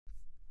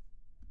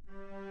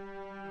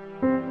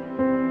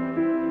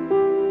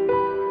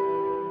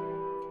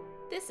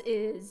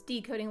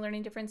Decoding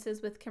Learning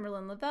Differences with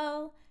Kimberlyn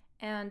Lavelle,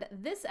 and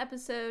this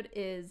episode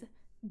is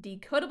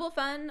Decodable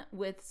Fun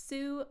with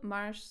Sue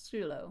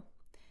Marasciulo.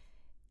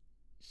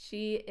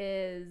 She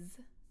is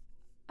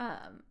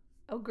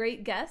a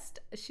great guest.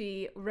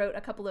 She wrote a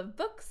couple of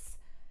books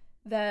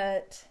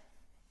that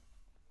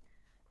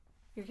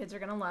your kids are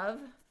going to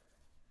love.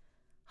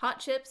 Hot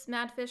Chips,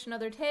 Mad Fish, and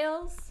Other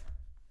Tales.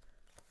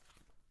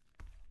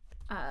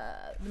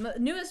 The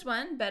newest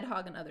one, Bed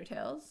Hog and Other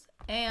Tales.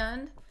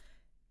 And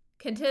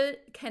Can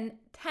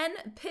 10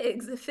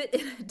 pigs fit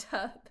in a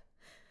tub?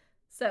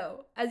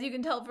 So, as you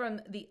can tell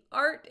from the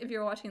art, if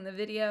you're watching the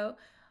video,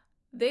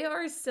 they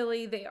are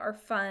silly, they are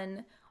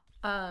fun.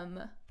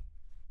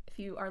 If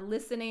you are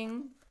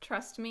listening,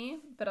 trust me,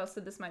 but also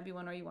this might be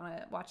one where you want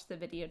to watch the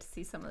video to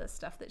see some of the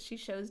stuff that she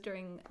shows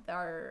during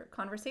our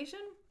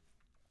conversation.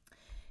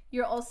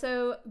 You're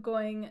also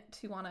going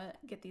to want to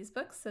get these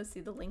books, so see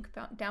the link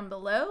down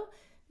below,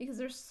 because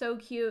they're so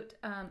cute,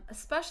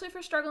 especially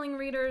for struggling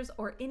readers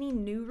or any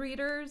new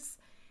readers.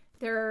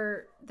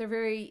 They're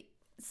very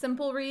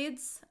simple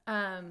reads,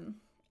 and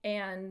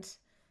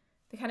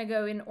they kind of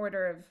go in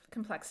order of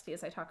complexity,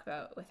 as I talk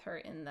about with her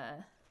in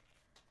the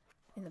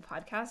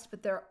podcast.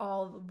 But they're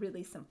all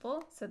really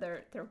simple, so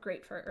they're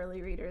great for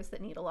early readers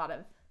that need a lot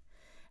of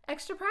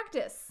extra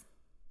practice.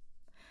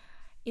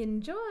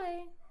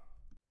 Enjoy.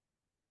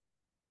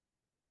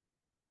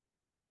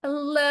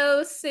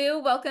 Hello, Sue.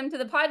 Welcome to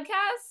the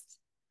podcast.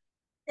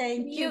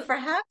 Thank you for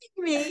having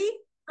me.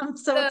 I'm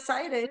so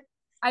excited.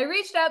 I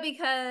reached out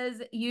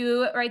because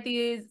you write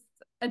these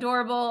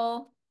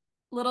adorable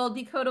little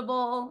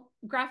decodable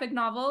graphic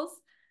novels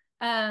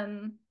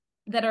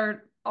that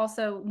are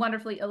also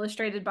wonderfully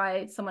illustrated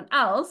by someone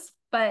else.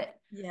 But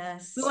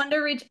yes, we wanted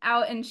to reach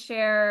out and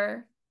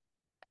share.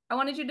 I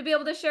wanted you to be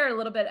able to share a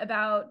little bit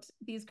about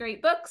these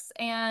great books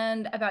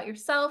and about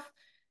yourself.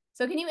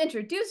 So can you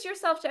introduce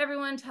yourself to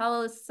everyone?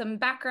 Tell us some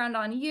background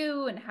on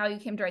you and how you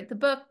came to write the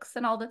books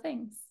and all the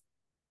things.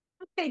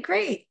 Okay,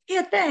 great.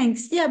 Yeah,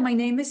 thanks. Yeah, my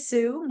name is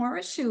Sue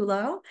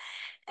Marasciulo,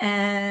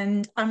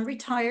 and I'm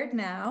retired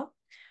now,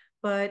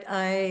 but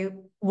I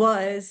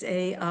was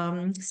a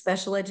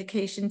special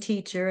education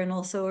teacher and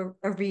also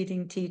a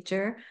reading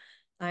teacher.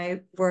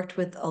 I worked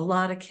with a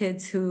lot of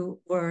kids who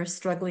were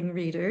struggling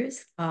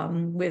readers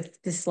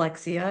with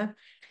dyslexia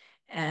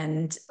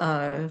and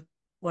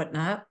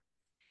whatnot.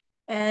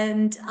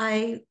 And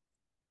I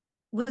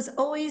was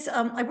always,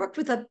 I worked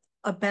with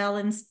a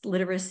balanced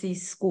literacy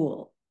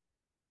school.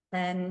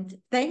 And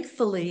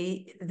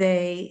thankfully,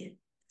 they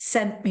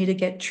sent me to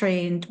get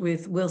trained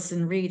with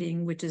Wilson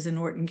Reading, which is an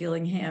Orton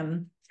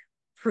Gillingham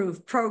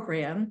approved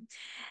program.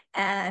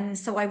 And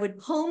so I would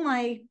pull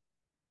my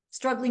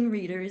struggling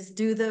readers,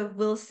 do the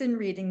Wilson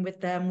Reading with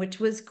them,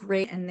 which was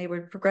great. And they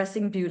were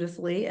progressing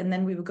beautifully. And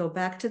then we would go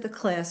back to the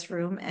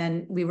classroom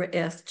and we were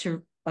asked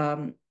to,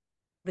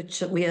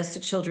 we asked the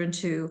children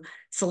to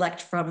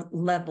select from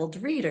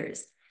leveled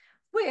readers,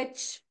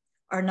 which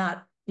are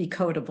not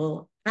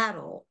decodable at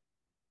all.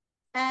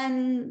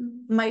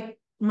 And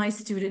my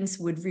students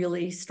would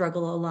really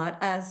struggle a lot,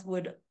 as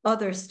would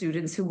other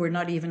students who were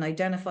not even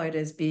identified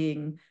as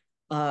being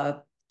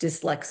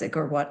dyslexic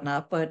or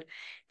whatnot, but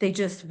they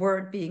just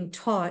weren't being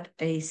taught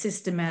a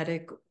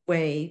systematic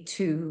way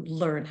to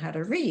learn how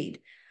to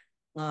read.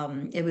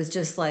 It was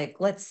just like,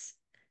 let's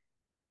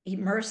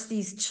immerse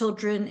these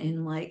children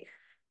in like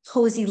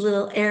cozy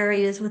little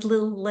areas with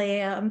little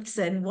lamps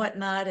and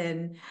whatnot,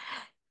 and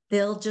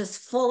they'll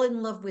just fall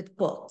in love with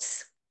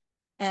books.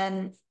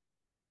 And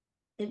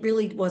it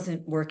really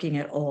wasn't working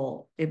at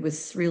all. It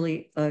was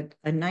really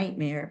a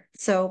nightmare.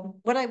 So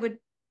what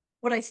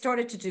I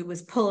started to do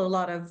was pull a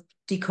lot of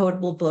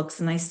decodable books,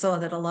 and I saw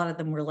that a lot of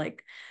them were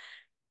like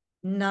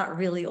not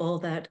really all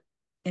that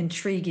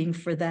intriguing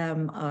for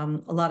them.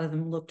 A lot of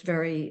them looked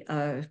very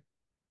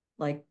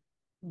like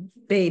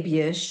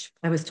babyish.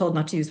 I was told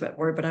not to use that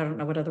word, but I don't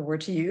know what other word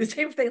to use.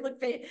 They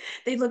look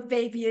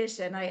babyish,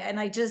 and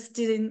I just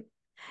didn't.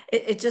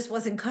 It just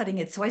wasn't cutting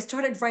it. So I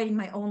started writing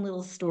my own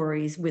little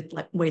stories with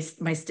like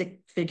my stick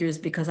figures,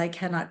 because I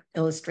cannot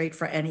illustrate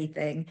for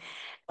anything.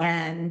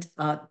 And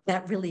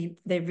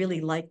they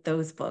really liked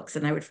those books,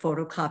 and I would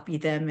photocopy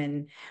them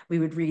and we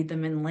would read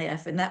them and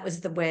laugh. And that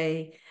was the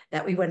way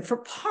that we went for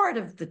part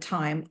of the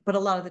time. But a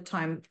lot of the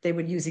time they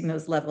were using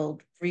those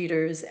leveled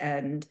readers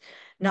and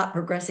not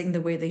progressing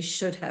the way they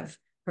should have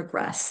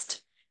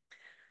progressed.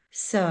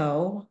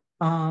 So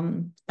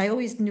I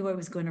always knew I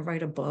was going to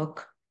write a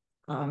book.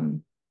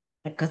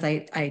 Because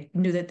I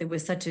knew that there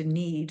was such a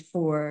need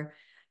for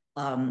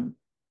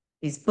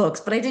these books,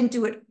 but I didn't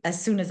do it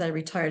as soon as I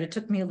retired. It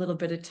took me a little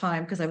bit of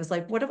time, because I was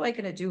like, what am I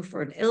going to do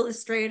for an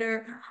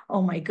illustrator?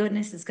 Oh my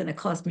goodness, it's going to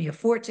cost me a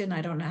fortune.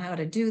 I don't know how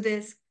to do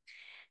this.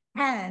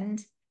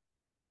 And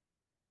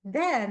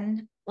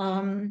then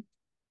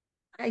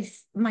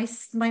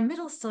my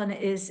middle son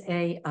is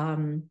a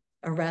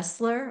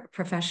wrestler, a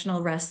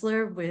professional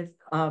wrestler with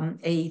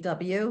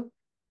AEW.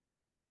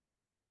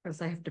 Of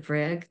course, I have to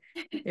brag.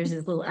 There's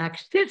his little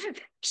action.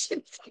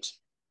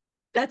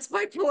 That's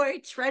my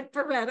boy, Trent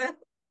Beretta.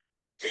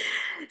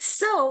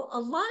 So a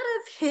lot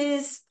of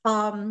his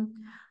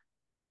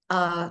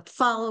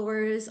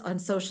followers on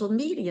social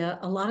media,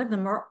 a lot of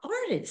them are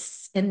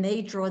artists, and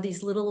they draw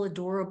these little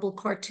adorable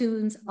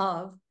cartoons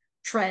of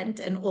Trent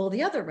and all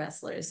the other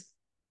wrestlers.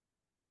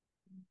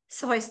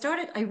 So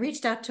I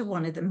reached out to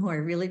one of them who I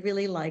really,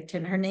 really liked,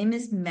 and her name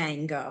is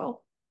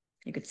Mango.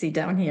 You could see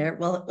down here.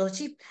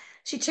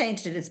 She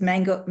changed it. It's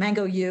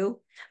Mango U,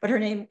 but her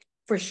name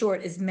for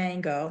short is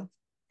Mango.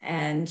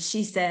 And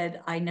she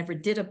said, I never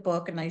did a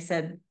book. And I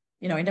said,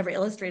 I never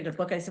illustrated a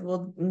book. I said,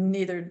 well,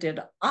 neither did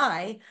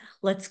I.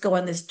 Let's go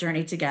on this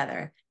journey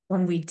together.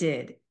 When we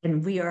did,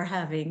 and we are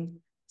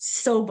having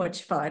so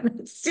much fun.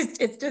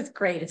 It's just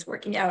great. It's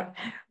working out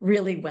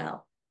really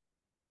well.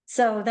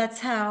 So that's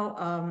how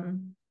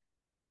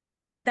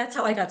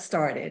I got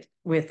started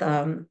with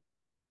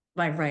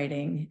my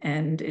writing.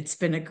 And it's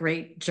been a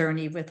great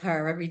journey with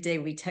her. Every day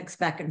we text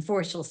back and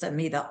forth. She'll send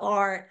me the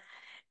art.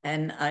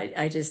 And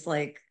I just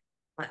I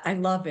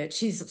love it.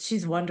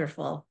 She's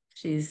wonderful.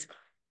 She's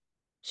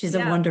a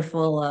Yeah.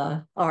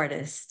 wonderful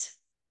artist.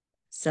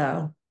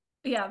 So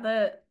Yeah,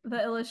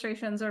 the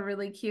illustrations are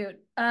really cute.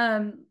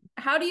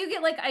 How do you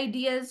get like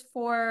ideas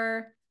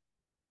for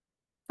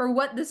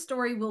what the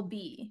story will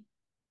be?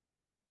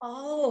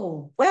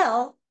 oh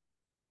well,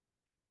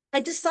 I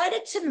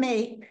decided to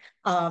make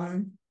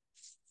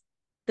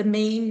the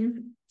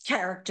main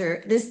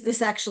character.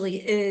 This actually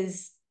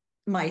is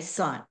my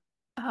son,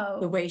 the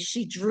Oh. way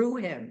she drew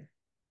him.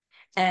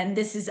 And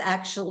this is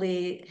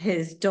actually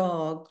his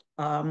dog.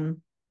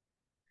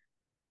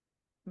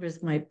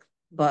 Where's my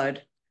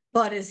Bud?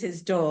 Bud is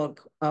his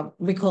dog.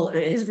 We call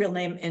it, his real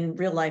name in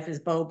real life is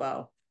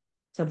Bobo.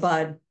 So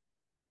Bud,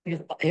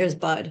 here's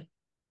Bud.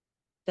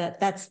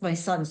 That's my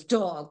son's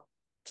dog.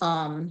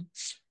 Um,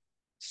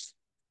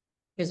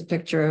 Here's a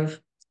picture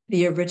of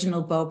the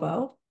original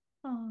Bobo.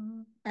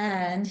 Aw.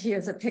 And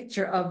here's a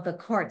picture of the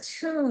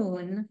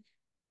cartoon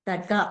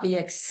that got me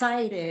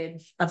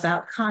excited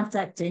about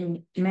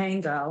contacting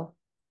Mango.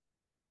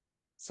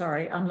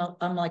 Sorry, I'm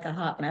like a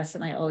hot mess,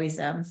 and I always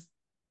am.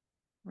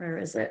 Where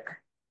is it?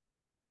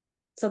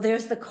 So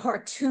there's the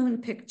cartoon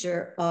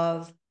picture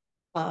of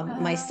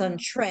my son Oh.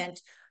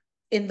 Trent.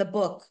 In the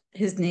book,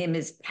 his name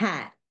is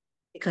Pat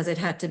because it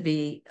had to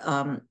be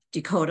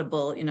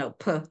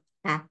decodable,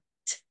 Pat.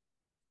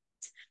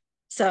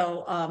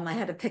 So I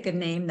had to pick a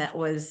name that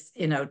was,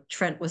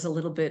 Trent was a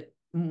little bit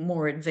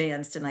more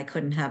advanced, and I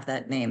couldn't have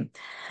that name.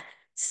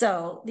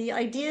 So the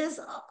ideas,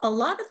 a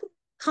lot of them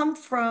come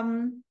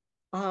from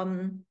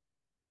um,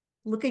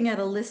 looking at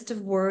a list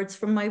of words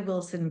from my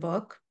Wilson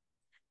book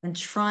and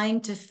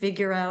trying to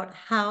figure out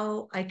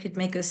how I could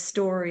make a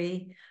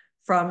story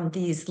from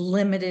these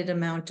limited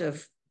amount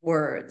of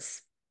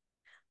words.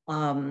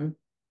 Um,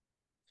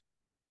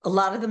 a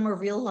lot of them are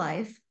real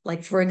life.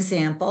 Like, for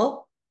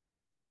example,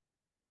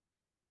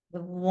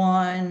 the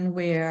one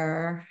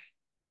where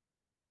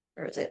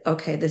is it?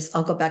 Okay,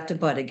 I'll go back to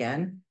Bud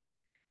again.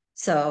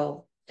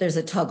 So there's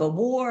a tug of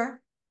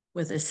war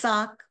with a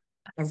sock,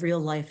 a real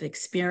life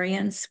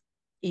experience,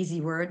 easy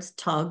words,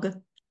 tug.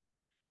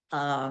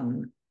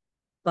 Um,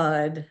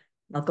 Bud,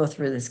 I'll go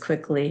through this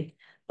quickly.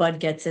 Bud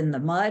gets in the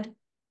mud,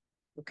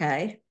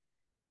 okay,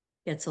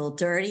 gets all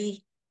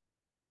dirty.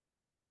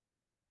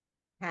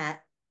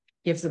 Pat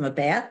gives him a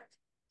bath,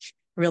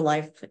 real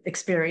life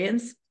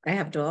experience. I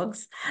have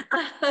dogs.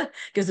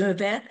 Gives him a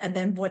bath. And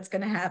then what's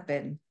going to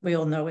happen? We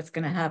all know what's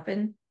going to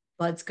happen.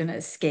 Bud's going to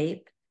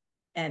escape.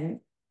 And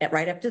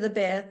right after the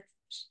bath,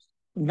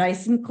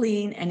 nice and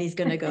clean, and he's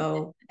going to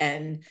go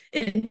and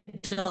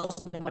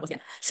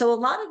so a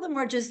lot of them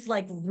are just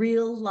like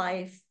real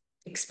life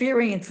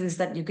experiences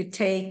that you could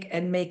take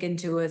and make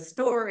into a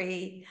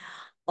story.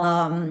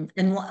 And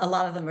a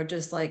lot of them are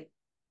just like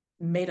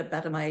made up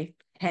out of my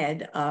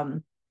head.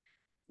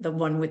 The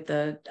one with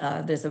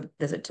there's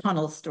a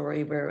tunnel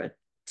story where a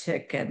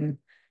tick and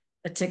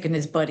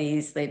his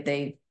buddies,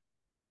 they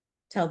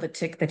tell the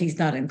tick that he's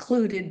not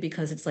included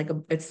because it's like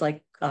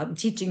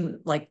teaching,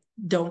 like,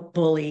 don't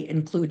bully,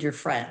 include your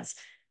friends.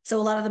 So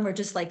a lot of them are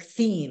just like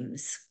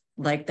themes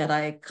like that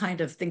I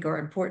kind of think are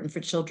important for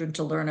children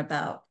to learn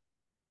about.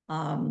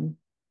 um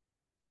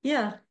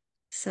yeah,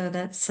 so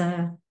that's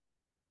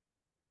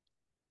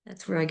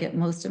where I get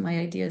most of my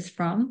ideas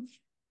from.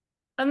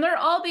 And they're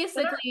all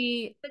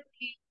basically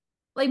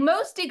like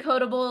most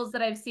decodables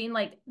that I've seen,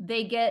 like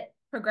they get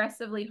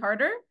progressively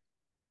harder.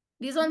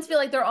 These ones feel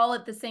like they're all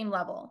at the same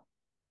level.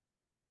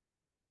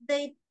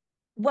 They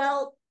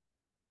well,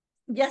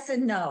 yes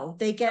and no.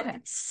 They Okay.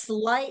 get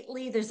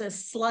slightly, there's a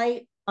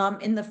slight,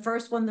 in the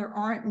first one, there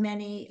aren't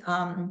many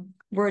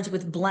words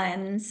with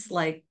blends,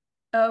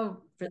 Oh,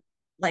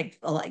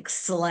 like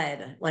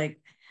sled, like,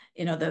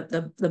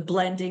 the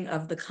blending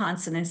of the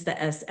consonants, the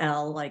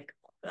SL, like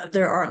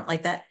there aren't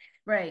like that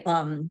right.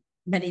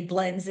 many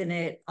blends in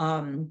it.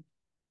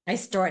 I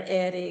start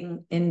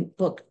adding in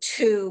book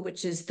 2,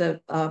 which is the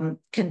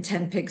Can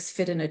 10 Pigs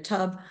Fit in a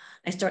Tub?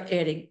 I start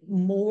adding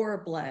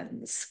more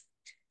blends.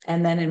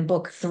 And then in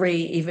book 3,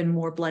 even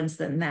more blends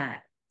than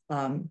that.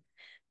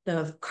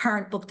 The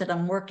current book that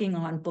I'm working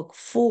on, book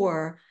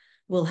 4,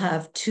 will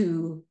have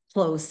two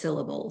closed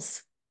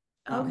syllables.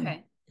 Um,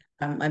 Okay.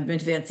 I'm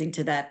advancing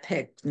to that: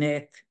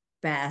 picnic,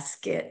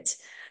 basket.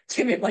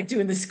 Like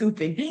doing the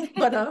scooping,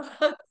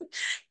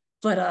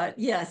 but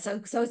yeah, so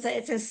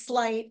it's a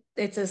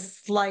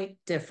slight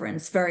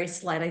difference, very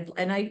slight.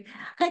 I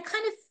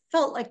kind of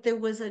felt like there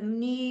was a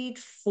need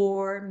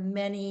for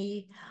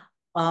many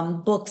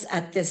books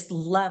at this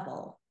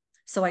level,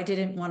 so I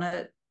didn't want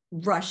to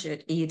rush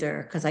it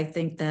either, because I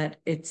think that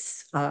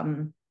it's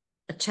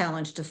a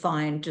challenge to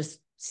find just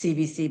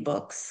CVC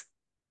books.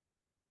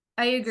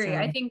 I agree.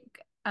 I So think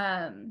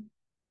um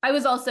I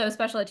was also a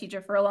special ed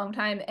teacher for a long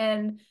time,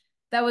 and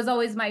that was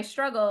always my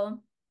struggle.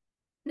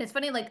 And it's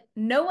funny, like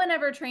no one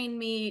ever trained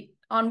me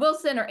on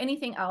Wilson or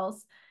anything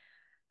else.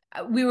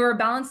 We were a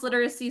balanced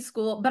literacy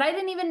school, but I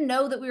didn't even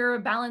know that we were a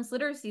balanced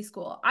literacy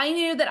school. I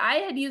knew that I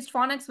had used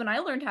phonics when I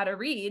learned how to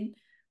read.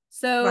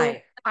 So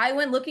right, I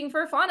went looking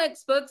for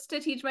phonics books to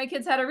teach my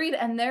kids how to read,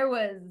 and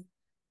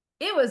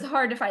it was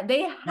hard to find.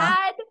 They yeah,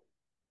 had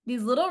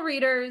these little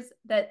readers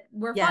that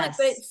were phonics,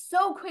 but it yes,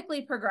 so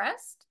quickly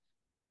progressed.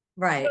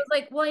 So I was right,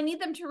 like, well, I need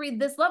them to read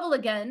this level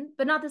again,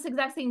 but not this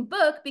exact same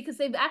book, because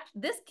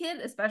this kid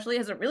especially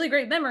has a really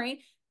great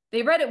memory.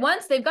 They read it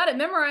once, they've got it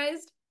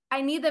memorized.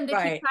 I need them to keep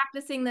right,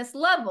 practicing this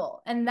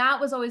level. And that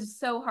was always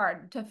so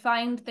hard to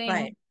find things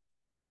right,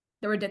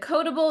 that were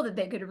decodable, that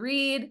they could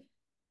read,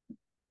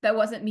 that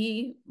wasn't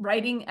me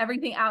writing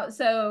everything out.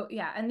 So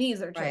yeah, and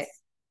these are right.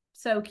 just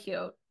so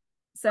cute.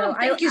 So Oh,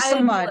 thank you I so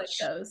do like much.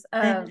 those.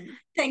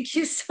 Thank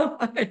you so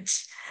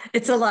much.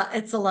 It's a lot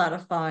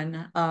of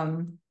fun.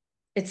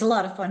 It's a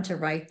lot of fun to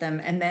write them.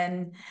 And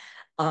then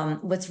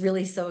what's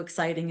really so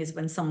exciting is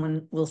when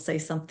someone will say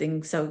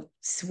something so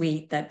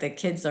sweet that the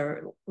kids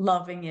are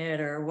loving it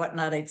or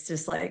whatnot. It's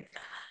just like,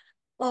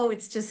 oh,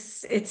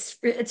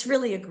 it's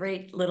really a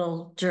great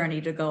little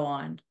journey to go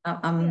on.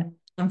 Yeah.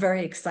 I'm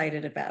very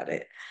excited about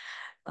it.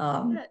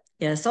 Yeah.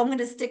 Yeah, so I'm going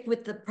to stick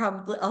with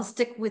I'll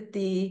stick with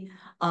the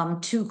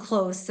two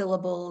closed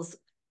syllables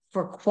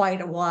for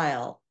quite a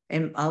while.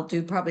 And I'll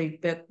do probably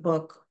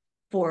book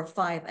 4,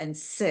 5, and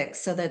 6,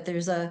 so that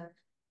there's a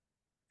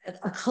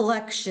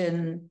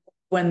collection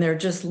when they're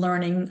just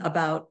learning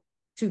about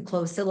two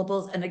closed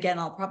syllables. And again,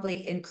 I'll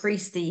probably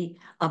increase the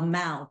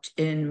amount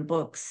in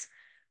books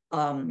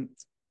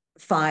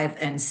 5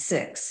 and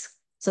 6.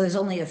 So there's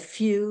only a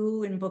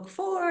few in book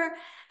 4,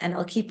 and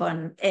I'll keep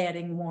on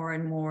adding more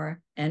and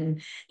more.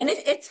 And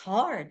it's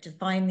hard to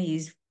find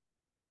these,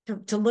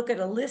 to look at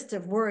a list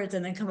of words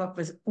and then come up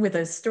with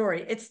a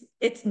story.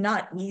 It's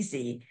not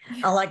easy.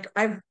 Yeah.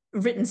 I've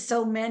written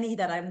so many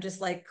that I'm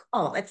just like,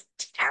 oh, that's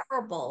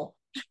terrible,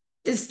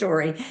 this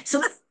story.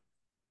 So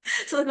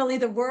then I'll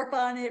either work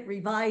on it,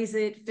 revise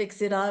it,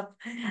 fix it up,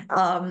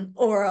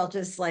 or I'll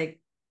just like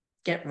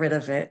get rid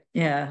of it.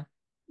 Yeah.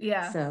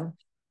 Yeah. So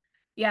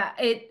Yeah.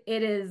 It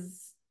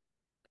is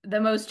the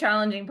most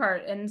challenging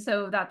part. And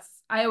so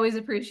I always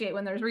appreciate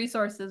when there's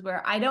resources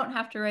where I don't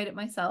have to write it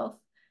myself.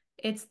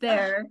 It's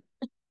there.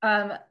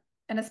 Um,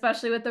 and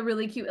especially with the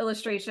really cute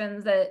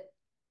illustrations that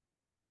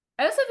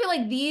I also feel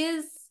like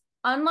these,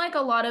 unlike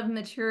a lot of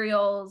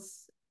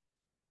materials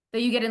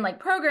that you get in like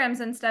programs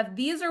and stuff,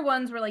 these are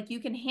ones where like you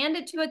can hand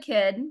it to a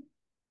kid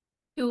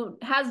who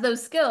has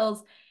those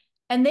skills,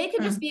 and they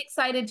can just mm, be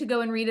excited to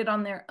go and read it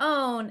on their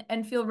own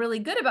and feel really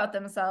good about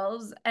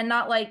themselves and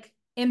not like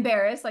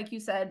embarrassed, like you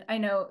said. I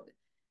know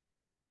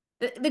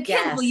the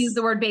kids will use yes,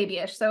 the word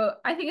babyish, so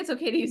I think it's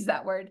okay to use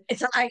that word.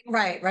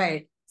 right,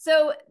 right.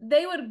 So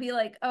they would be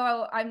like,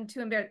 "Oh, I'm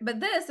too embarrassed."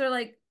 But this, they're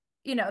like,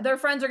 their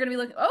friends are going to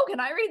be like, "Oh, can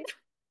I read that?"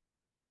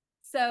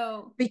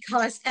 So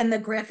Because, and the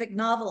graphic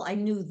novel, I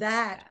knew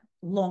that yeah,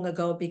 long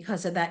ago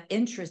because of that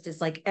interest.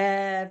 It's like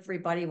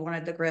everybody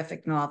wanted the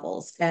graphic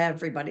novels.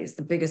 Everybody's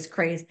the biggest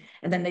craze.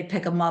 And then they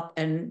pick them up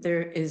and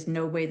there is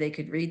no way they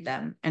could read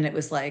them. And it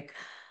was like,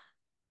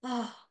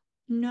 oh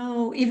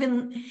no,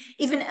 even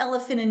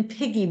Elephant and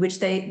Piggy, which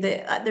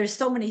there's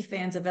so many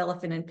fans of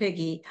Elephant and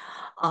Piggy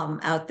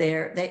out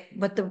there.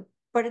 But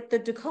the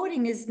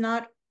decoding is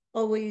not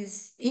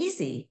always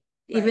easy,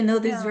 even right. though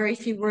there's very No,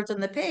 few words on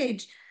the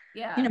page.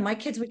 yeah, My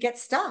kids would get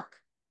stuck.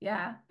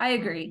 yeah, I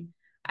agree. Um,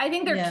 I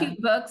think they're yeah.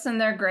 cute books and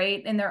they're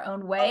great in their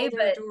own Oh, way, they're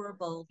but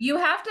adorable. you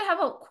have to have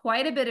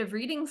quite a bit of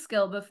reading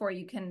skill before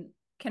you can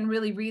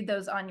really read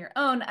those on your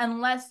own,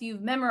 unless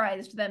you've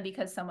memorized them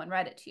because someone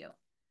read it to you.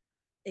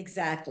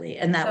 Exactly.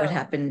 And that would So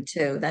happen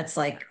too. That's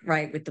like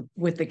right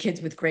with the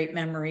kids with great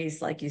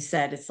memories, like you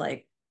said, it's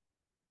like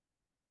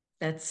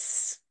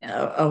that's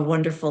yeah, a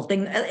wonderful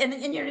thing.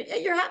 And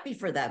you're happy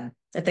for them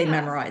that they yeah,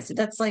 memorized it.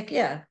 That's like,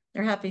 yeah,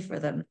 they're happy for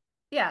them.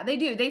 yeah, they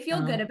do. They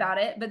feel good Uh, about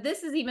it. But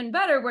this is even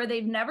better, where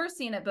they've never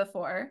seen it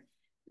before.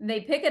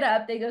 They pick it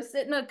up, they go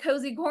sit in a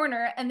cozy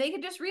corner, and they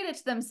can just read it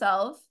to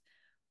themselves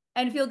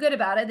and feel good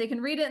about it. They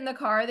can read it in the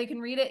car. They can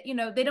read it.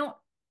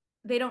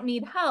 They don't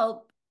need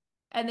help,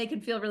 and they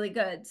can feel really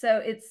good.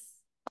 So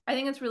I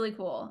think it's really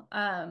cool.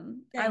 I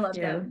Thank love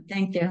you. them.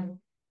 Thank you.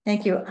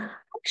 Thank you. I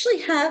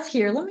actually have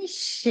here, let me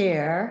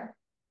share.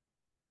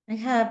 I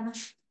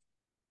have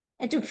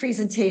I do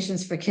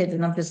presentations for kids,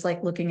 and I'm just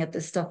like looking at the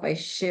stuff I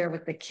share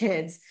with the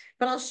kids,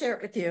 but I'll share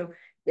it with you.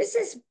 This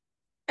is,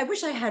 I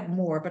wish I had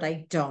more, but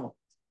I don't.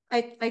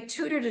 I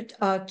tutored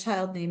a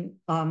child named,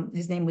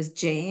 his name was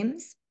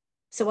James.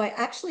 So I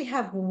actually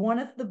have one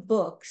of the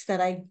books that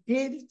I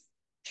did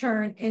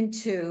turn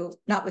into,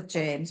 not with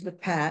James, with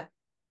Pat.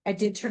 I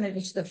did turn it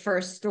into the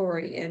first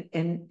story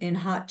in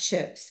Hot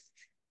Chips.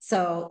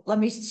 So let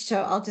me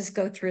show, I'll just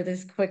go through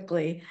this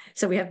quickly.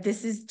 So we have,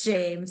 this is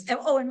James.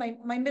 Oh, and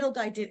my middle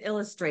guy did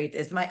illustrate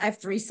this. I have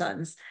three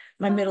sons.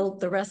 My Oh. middle,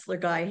 the wrestler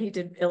guy, he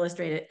did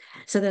illustrate it.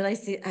 So then I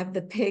see, I have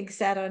the pig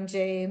sat on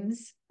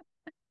James.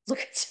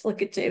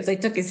 Look at James. I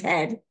took his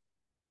head.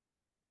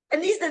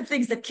 And these are the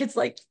things that kids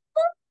like.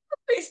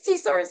 He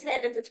saw his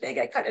head in the pig.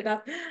 I cut it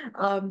up.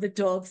 The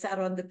dog sat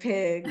on the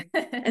pig,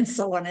 and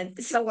so on and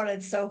so on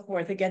and so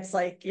forth. It gets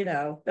like,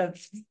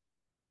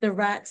 the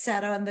rat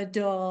sat on the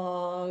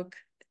dog.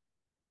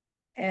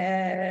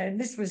 And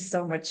this was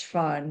so much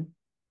fun.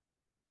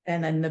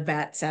 And then the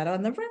bat sat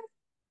on the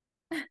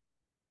rat.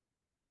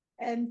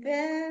 And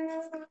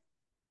then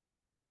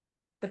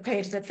the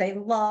page that they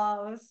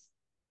love,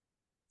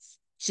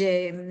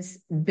 James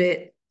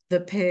bit the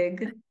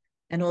pig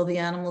and all the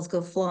animals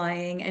go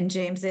flying. And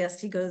James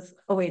asked, he goes,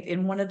 oh, wait,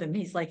 in one of them,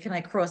 he's like, can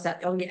I cross out?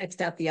 Oh, he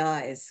X'd out the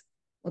eyes.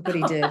 Look what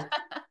he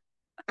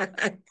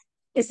did.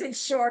 Isn't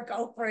sure,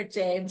 go for it,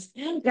 James.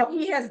 No,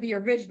 he has the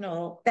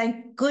original.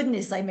 Thank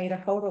goodness I made a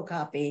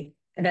photocopy.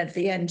 And at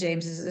the end,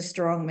 James is a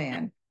strong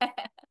man.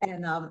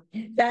 And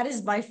that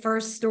is my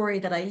first story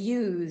that I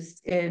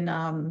used in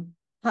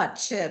Hot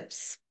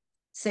Chips.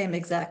 Same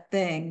exact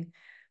thing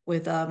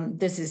with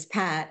this is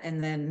Pat,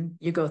 and then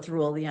you go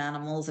through all the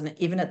animals, and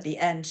even at the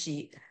end,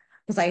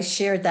 because I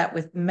shared that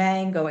with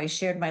Mango, I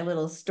shared my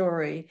little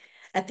story.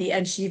 At the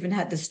end, she even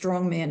had the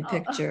strongman Oh.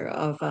 picture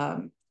of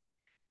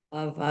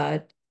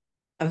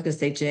I was gonna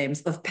say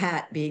James, of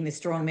Pat being the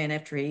strongman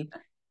after he.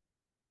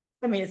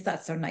 I mean, it's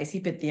not so nice. He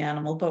bit the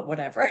animal, but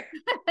whatever.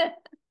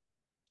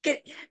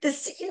 Get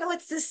this,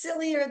 it's the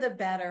sillier the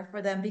better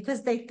for them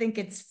because they think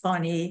it's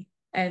funny,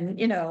 and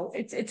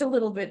it's a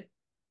little bit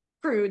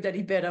crude that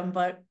he bit him,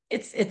 but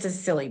it's a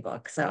silly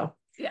book, so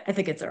Yeah. I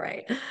think it's all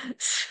right.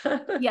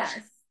 Yes.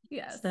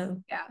 Yes.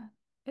 So Yeah.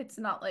 It's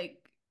not like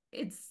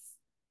it's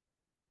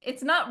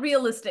it's not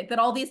realistic that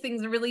all these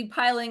things are really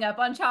piling up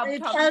on I top of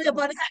tell you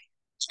someone. about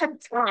on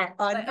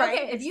Like, right,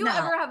 okay, if it's you not.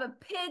 ever have a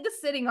pig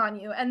sitting on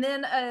you, and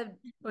then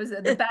what is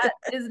it? The bat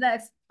is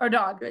next, or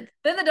dog.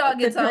 Then the dog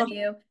The gets on dog,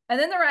 you, and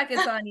then the rat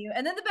gets on you,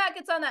 and then the bat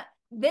gets on that.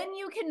 Then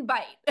you can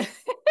bite.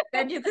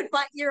 then you could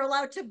bite, you're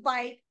allowed to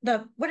bite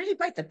what did he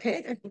bite, the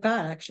pig? I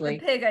forgot The actually.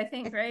 pig, I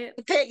think, right?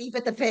 The pig, he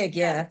bit the pig,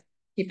 Yeah. yeah.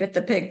 He bit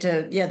the pig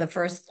to, yeah, the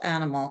first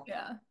animal.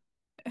 Yeah.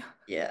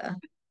 Yeah.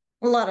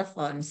 A lot of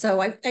fun.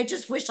 So I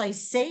just wish I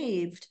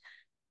saved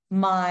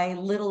my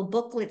little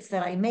booklets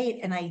that I made,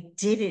 and I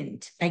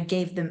didn't. I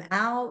gave them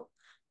out.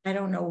 I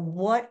don't know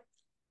what.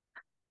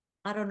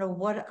 I don't know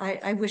what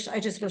I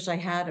just wish I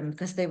had them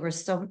because they were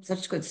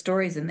such good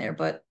stories in there,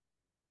 but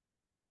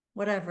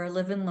whatever,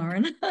 live and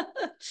learn.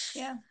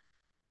 Yeah.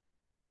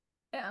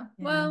 Yeah. Yeah.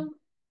 Well,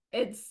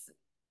 it's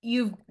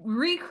you've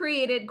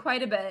recreated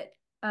quite a bit.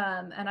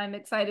 And I'm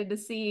excited to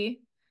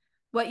see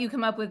what you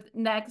come up with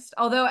next.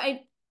 Although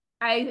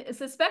I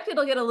suspect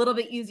it'll get a little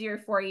bit easier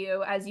for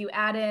you as you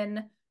add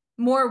in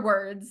more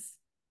words.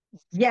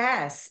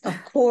 Yes,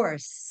 of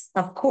course.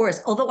 Of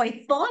course. Although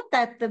I thought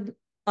that the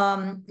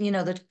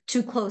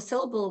two closed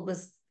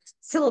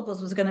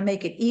syllables was going to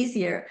make it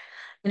easier,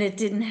 and it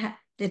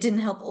didn't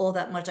help all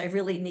that much. I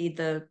really need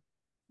the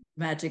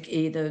magic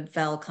E, the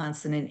vowel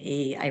consonant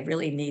E. I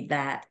really need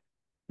that.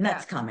 And Yeah.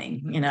 that's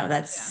coming, Yeah.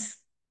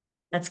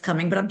 that's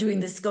coming. But I'm doing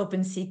the scope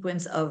and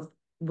sequence of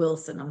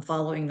Wilson. I'm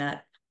following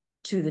that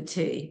to the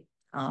T.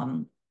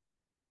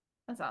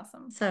 That's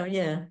awesome. So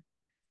yeah,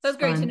 So it's it's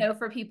great to fun. know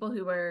for people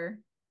who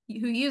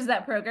use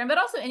that program, but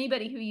also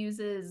anybody who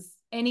uses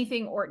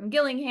anything Orton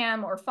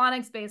Gillingham or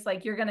phonics based,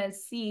 like you're gonna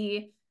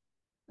see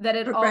that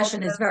it all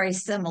Progression is very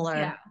similar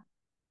yeah.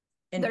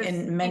 There's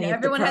in many of the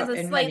everyone has a in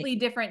many. slightly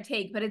different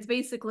take, but it's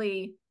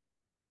basically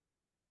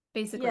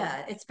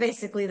Yeah, it's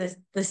basically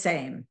the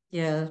same.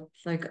 Yeah,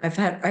 like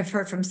I've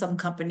heard from some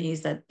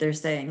companies that they're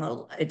saying,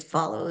 well, it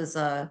follows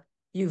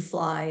you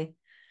fly.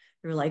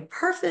 You're like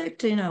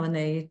perfect, and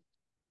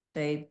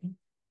they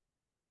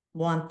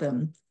want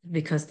them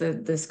because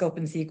the scope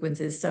and sequence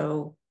is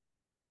so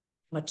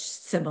much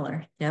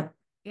similar. Yep.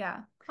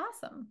 yeah,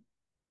 awesome.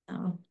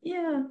 Oh,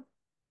 yeah.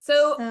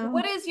 So So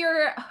what is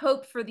your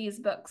hope for these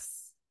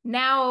books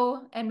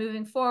now and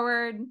moving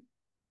forward?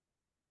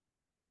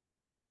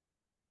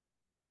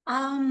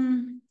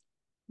 um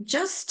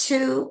just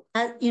to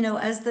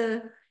as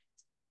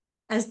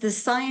the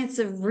science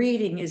of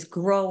reading is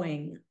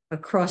growing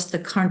across the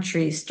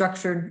country,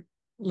 structured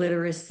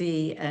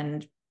literacy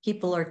and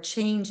people are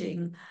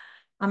changing.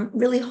 I'm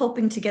really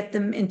hoping to get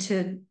them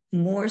into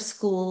more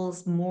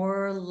schools,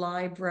 more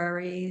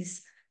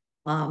libraries.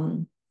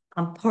 I'm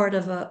part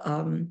of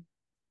an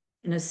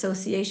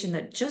association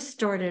that just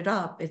started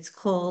up. It's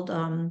called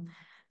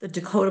the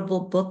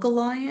Decodable Book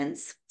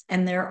Alliance.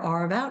 And there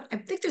are about, I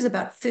think there's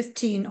about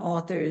 15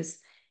 authors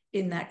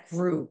in that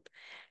group.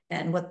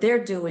 And what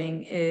they're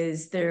doing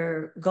is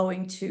they're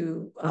going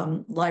to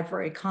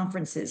library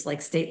conferences,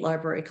 like state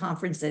library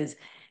conferences,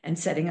 and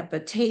setting up a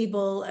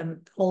table,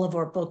 and all of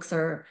our books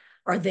are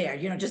there,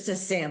 just a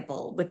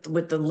sample with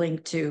the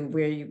link to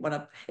where you want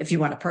to, if you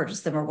want to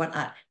purchase them or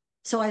whatnot.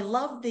 So I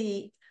love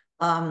the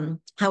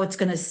how it's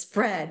going to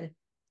spread.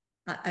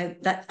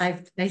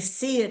 I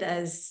see it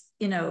as,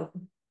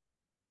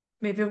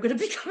 maybe I'm going to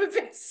become a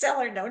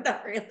bestseller. No,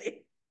 not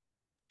really.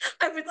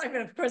 I mean,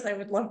 of course, I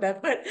would love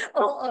that, but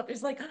all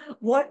others, like,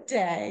 one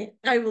day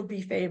I will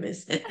be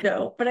famous.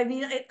 No, but I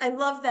mean, I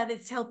love that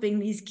it's helping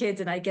these kids,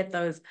 and I get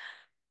those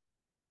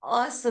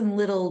awesome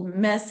little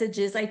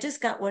messages. I just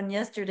got one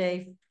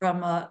yesterday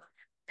from a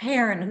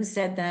parent who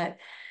said that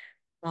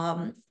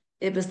um,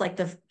 it was like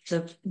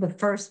the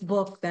first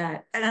book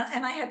that, and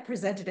I had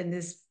presented in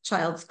this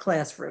child's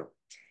classroom.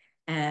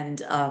 And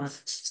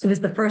it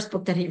was the first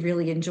book that he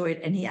really enjoyed.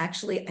 And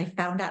I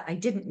found out, I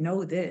didn't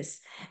know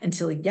this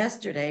until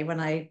yesterday when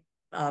I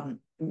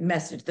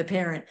messaged the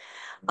parent,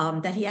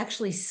 that he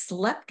actually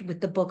slept with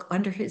the book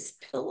under his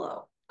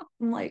pillow.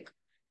 I'm like,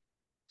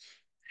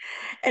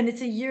 and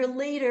it's a year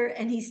later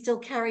and he still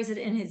carries it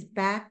in his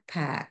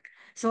backpack.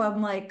 So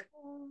I'm like,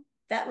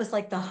 that was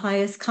like the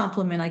highest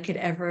compliment I could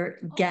ever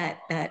get,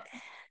 that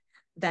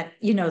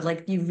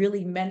like you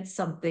really meant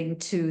something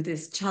to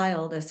this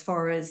child as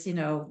far as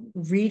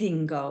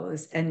reading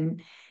goes,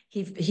 and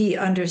he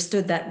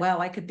understood that, wow,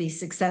 I could be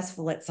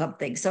successful at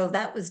something. So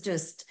that was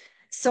just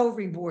so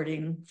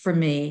rewarding for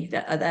me,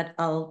 that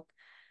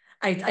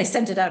I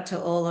sent it out to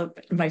all of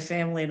my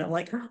family, and I'm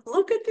like,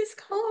 look at this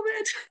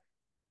comment.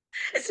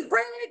 It's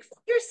brag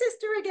your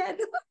sister again.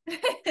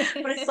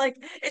 But it's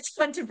like, it's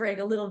fun to brag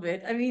a little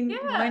bit. I mean,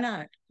 why Yeah,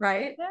 not,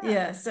 right? yeah,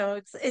 Yeah,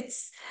 so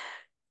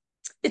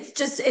it's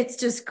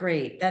just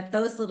great that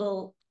those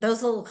little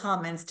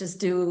comments just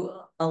do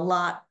a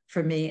lot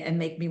for me and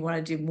make me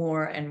want to do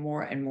more and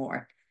more and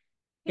more.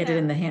 Get it yeah,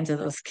 in the hands of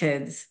those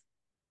kids.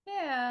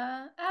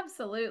 yeah,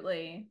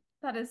 absolutely.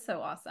 That is so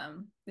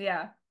awesome.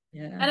 Yeah.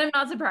 Yeah. And I'm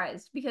not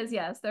surprised because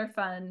yes, they're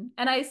fun.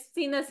 And I've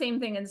seen the same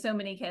thing in so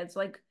many kids.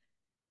 Like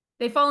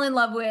they fall in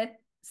love with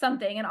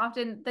something, and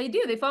often they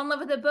do. They fall in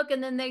love with a book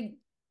and then they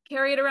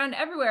carry it around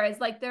everywhere.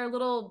 It's like their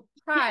little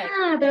pride.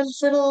 Yeah, those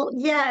little,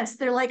 yes,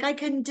 they're like, I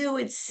can do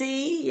it.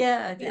 See?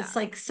 Yeah, Yeah. it's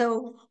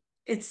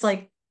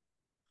like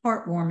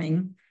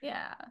heartwarming.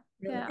 Yeah.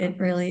 Yeah. It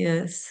really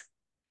is.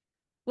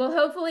 Well,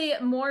 hopefully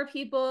more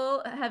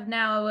people have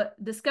now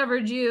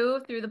discovered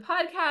you through the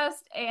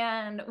podcast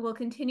and will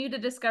continue to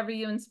discover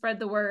you and spread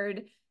the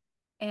word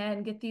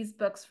and get these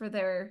books for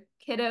their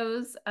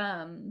kiddos,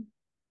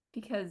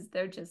 because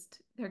they're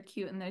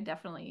cute and they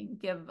definitely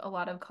give a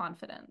lot of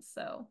confidence.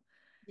 So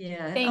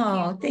Yeah. thank you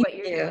Oh, for thank what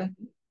you're you. doing.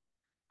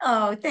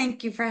 Oh,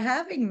 thank you for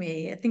having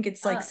me. I think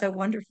it's like Uh, so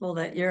wonderful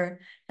that you're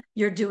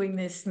doing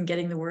this and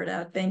getting the word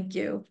out. Thank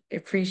you. I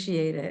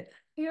appreciate it.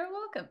 you're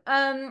welcome.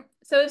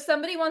 So if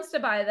somebody wants to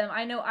buy them,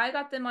 I know I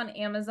got them on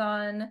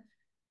Amazon,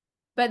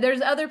 but there's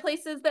other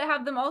places that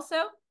have them also.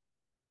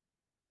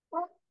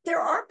 Well, there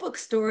are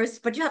bookstores,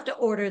 but you have to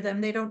order them.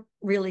 They don't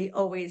really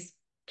always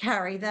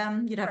carry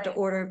them. You'd have to Right.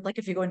 order, like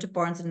if you go into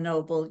Barnes and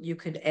Noble, you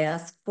could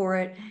ask for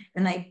it.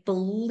 And I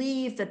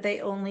believe that they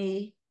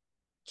only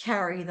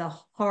carry the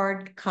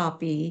hard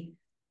copy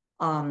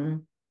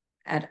um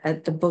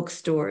at the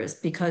bookstores,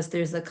 because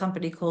there's a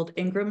company called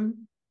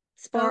Ingram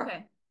Spark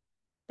Okay.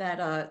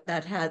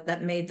 that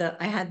made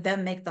I had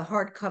them make the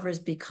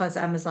hardcovers because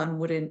Amazon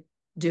wouldn't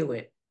do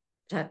it.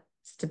 It had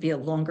to be a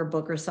longer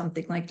book or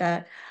something like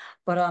that.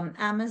 But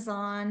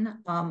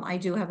Amazon, I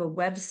do have a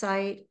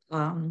website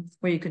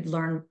where you could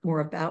learn more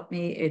about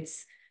me.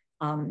 It's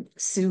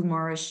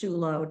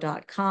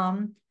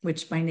SueMarasciulo.com,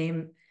 which my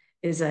name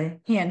is a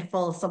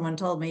handful. Someone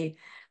told me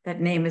that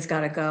name has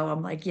got to go.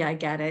 I'm like, yeah, I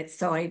get it.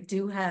 So I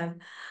do have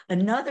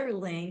another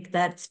link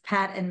that's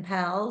Pat and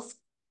Pals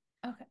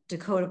Okay.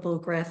 Decodable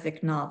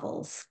graphic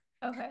novels.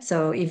 Okay.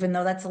 So even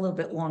though that's a little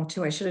bit long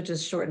too, I should have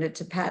just shortened it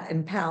to Pat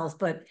and Pals.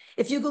 But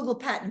if you Google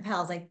Pat and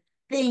Pals, I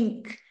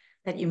think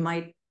that you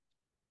might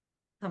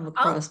come I'll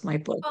across my I'll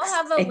books.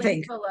 have a I link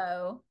think.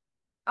 below.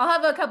 I'll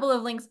have a couple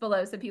of links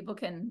below so people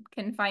can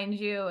find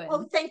you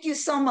Oh, and thank you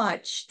so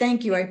much.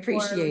 Thank you. I get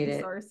more appreciate it.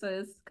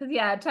 resources. Because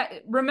yeah,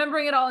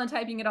 remembering it all and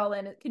typing it all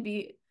in, it can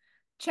be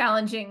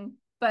challenging,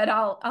 but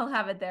I'll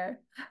have it there.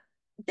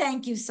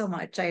 Thank you so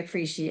much. I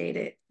appreciate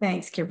it.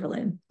 Thanks,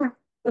 Kimberlyn.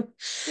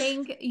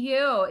 Thank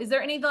you. Is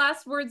there any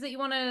last words that you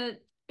want to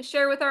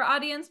share with our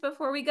audience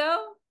before we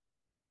go?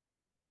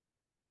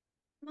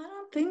 I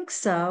don't think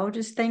so.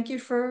 Just thank you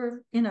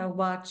for,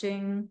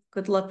 watching.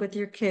 Good luck with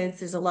your kids.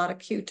 There's a lot of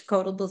cute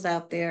codables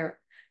out there.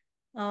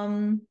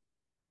 Um,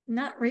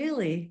 Not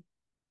really.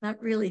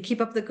 Not really.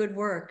 Keep up the good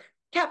work.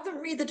 Have them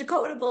read the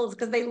decodables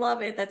because they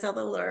love it. That's how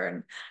they'll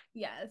learn.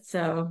 Yes.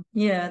 So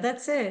yeah,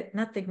 that's it.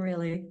 Nothing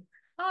really.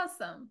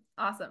 Awesome.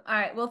 Awesome. All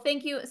right. Well,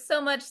 thank you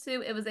so much,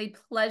 Sue. It was a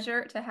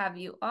pleasure to have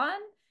you on,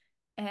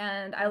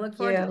 and I look Thank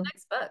forward to the you.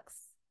 next books.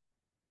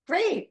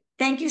 Great.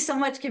 Thank you so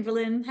much,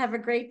 Kimberlyn. Have a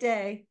great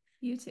day.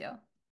 You too.